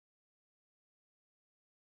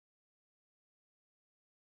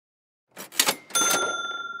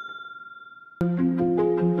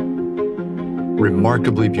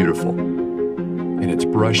Remarkably beautiful in its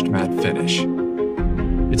brushed matte finish.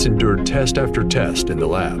 It's endured test after test in the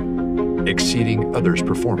lab, exceeding others'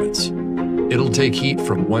 performance. It'll take heat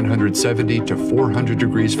from 170 to 400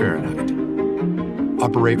 degrees Fahrenheit.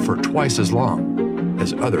 Operate for twice as long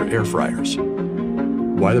as other air fryers.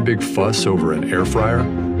 Why the big fuss over an air fryer?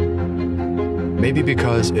 Maybe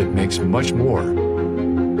because it makes much more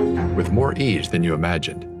with more ease than you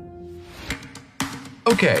imagined.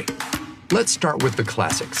 Okay, let's start with the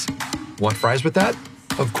classics. Want fries with that?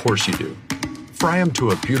 Of course you do. Fry them to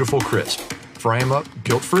a beautiful crisp. Fry them up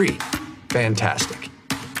guilt-free. Fantastic.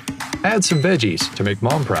 Add some veggies to make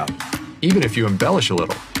mom proud, even if you embellish a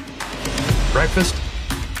little. Breakfast,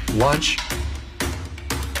 lunch,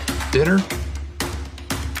 dinner,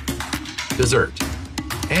 dessert,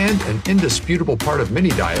 and an indisputable part of many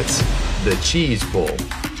diets, the cheese bowl.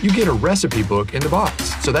 You get a recipe book in the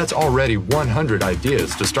box, so that's already 100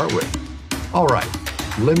 ideas to start with. All right,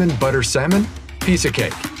 lemon butter salmon, piece of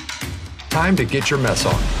cake. Time to get your mess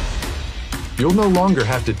on. You'll no longer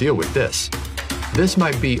have to deal with this. This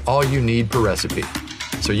might be all you need per recipe.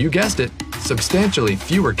 So you guessed it, substantially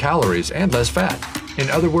fewer calories and less fat. In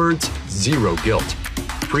other words, zero guilt.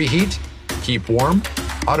 Preheat, keep warm,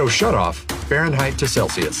 auto shut-off, Fahrenheit to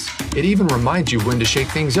Celsius. It even reminds you when to shake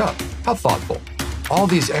things up. How thoughtful. All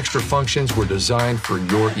these extra functions were designed for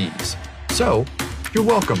your ease. So, you're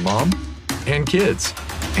welcome, Mom, and kids,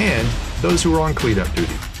 and those who are on cleanup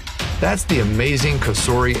duty. That's the amazing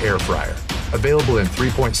COSORI air fryer, available in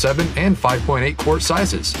 3.7 and 5.8 quart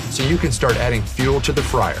sizes, so you can start adding fuel to the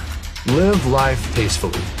fryer. Live life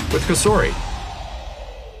tastefully with COSORI.